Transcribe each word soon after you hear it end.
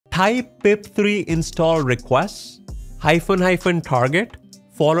type pip3 install requests -- target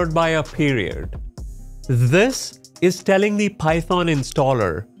followed by a period. This is telling the Python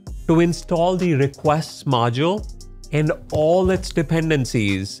installer to install the requests module and all its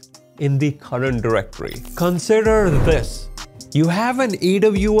dependencies in the current directory. Consider this. You have an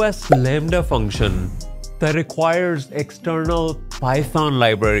AWS Lambda function that requires external Python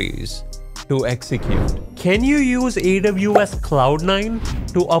libraries to execute. Can you use AWS Cloud9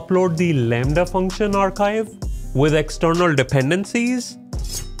 to upload the Lambda function archive with external dependencies?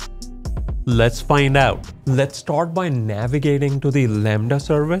 Let's find out. Let's start by navigating to the Lambda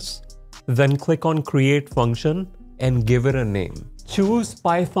service, then click on Create Function and give it a name. Choose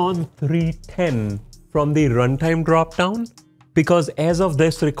Python 3.10 from the runtime dropdown because as of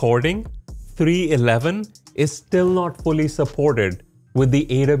this recording, 3.11 is still not fully supported with the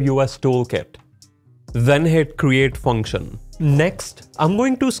AWS toolkit. Then hit Create Function. Next, I'm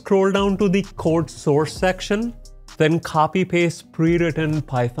going to scroll down to the code source section, then copy paste pre-written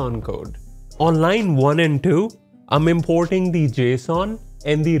Python code. On line 1 and 2, I'm importing the JSON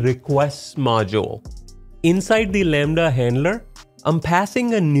and the requests module. Inside the Lambda handler, I'm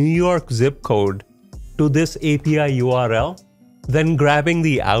passing a New York zip code to this API URL, then grabbing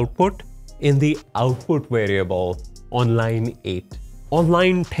the output in the output variable on line 8. On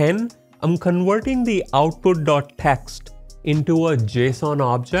line 10, I'm converting the output.txt into a JSON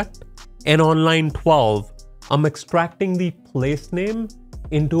object, and on line 12, I'm extracting the place name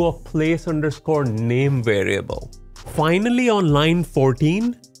into a place_name variable. Finally, on line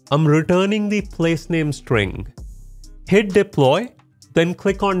 14, I'm returning the place name string. Hit deploy, then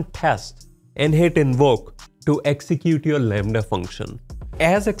click on test and hit invoke to execute your Lambda function.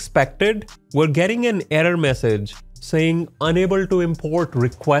 As expected, we're getting an error message saying unable to import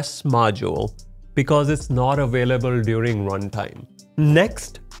requests module because it's not available during runtime.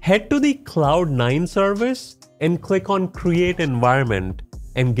 Next, head to the Cloud9 service and click on Create Environment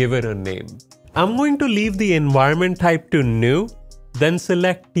and give it a name. I'm going to leave the environment type to new, then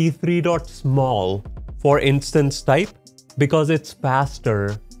select t3.small for instance type because it's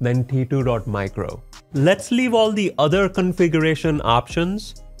faster than t2.micro. Let's leave all the other configuration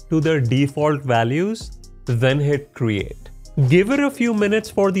options to their default values, then hit create. Give it a few minutes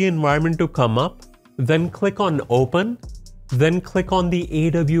for the environment to come up, then click on open, then click on the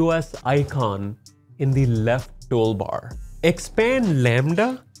AWS icon in the left toolbar. Expand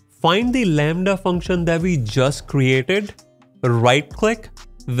Lambda, find the Lambda function that we just created, right-click,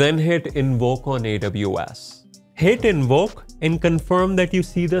 then hit invoke on AWS. Hit invoke and confirm that you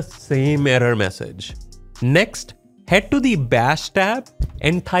see the same error message. Next, head to the bash tab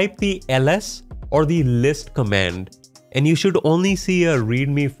and type the ls or the list command, and you should only see a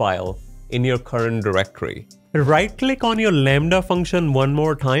readme file in your current directory. Right-click on your Lambda function one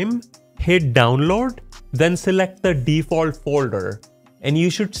more time, hit download, then select the default folder, and you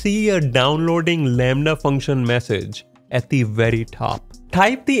should see a downloading Lambda function message at the very top.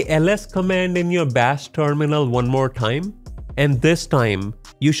 Type the ls command in your bash terminal one more time, and this time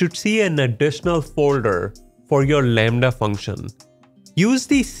you should see an additional folder for your Lambda function. Use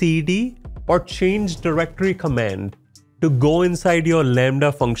the cd or change directory command to go inside your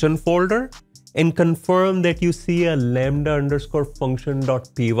Lambda function folder and confirm that you see a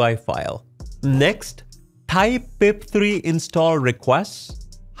lambda_function.py file. Next, type pip3 install requests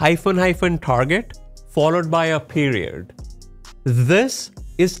 -- target followed by a period. This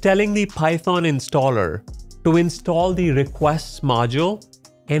is telling the Python installer to install the requests module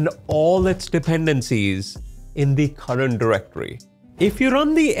and all its dependencies in the current directory. If you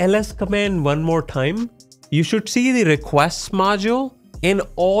run the ls command one more time, you should see the requests module and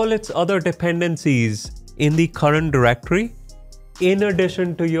all its other dependencies in the current directory, in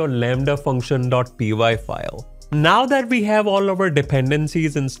addition to your lambda_function.py file. Now that we have all our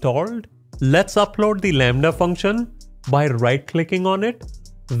dependencies installed, let's upload the Lambda function by right-clicking on it,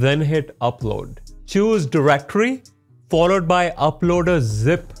 then hit upload. Choose directory, followed by upload a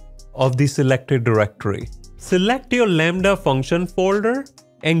zip of the selected directory. Select your Lambda function folder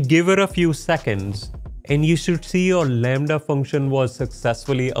and give it a few seconds, and you should see your Lambda function was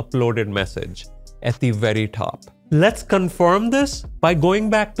successfully uploaded message at the very top. Let's confirm this by going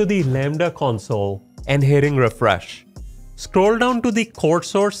back to the Lambda console and hitting refresh. Scroll down to the code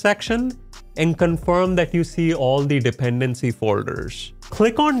source section and confirm that you see all the dependency folders.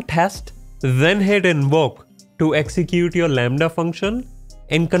 Click on test, then hit invoke to execute your Lambda function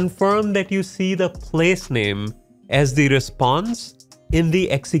and confirm that you see the place name as the response in the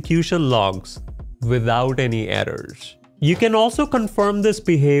execution logs without any errors. You can also confirm this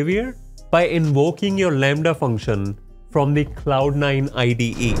behavior by invoking your Lambda function from the Cloud9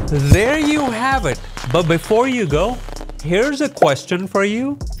 IDE. There you have it. But before you go, here's a question for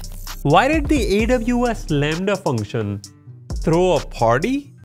you. Why did the AWS Lambda function throw a party?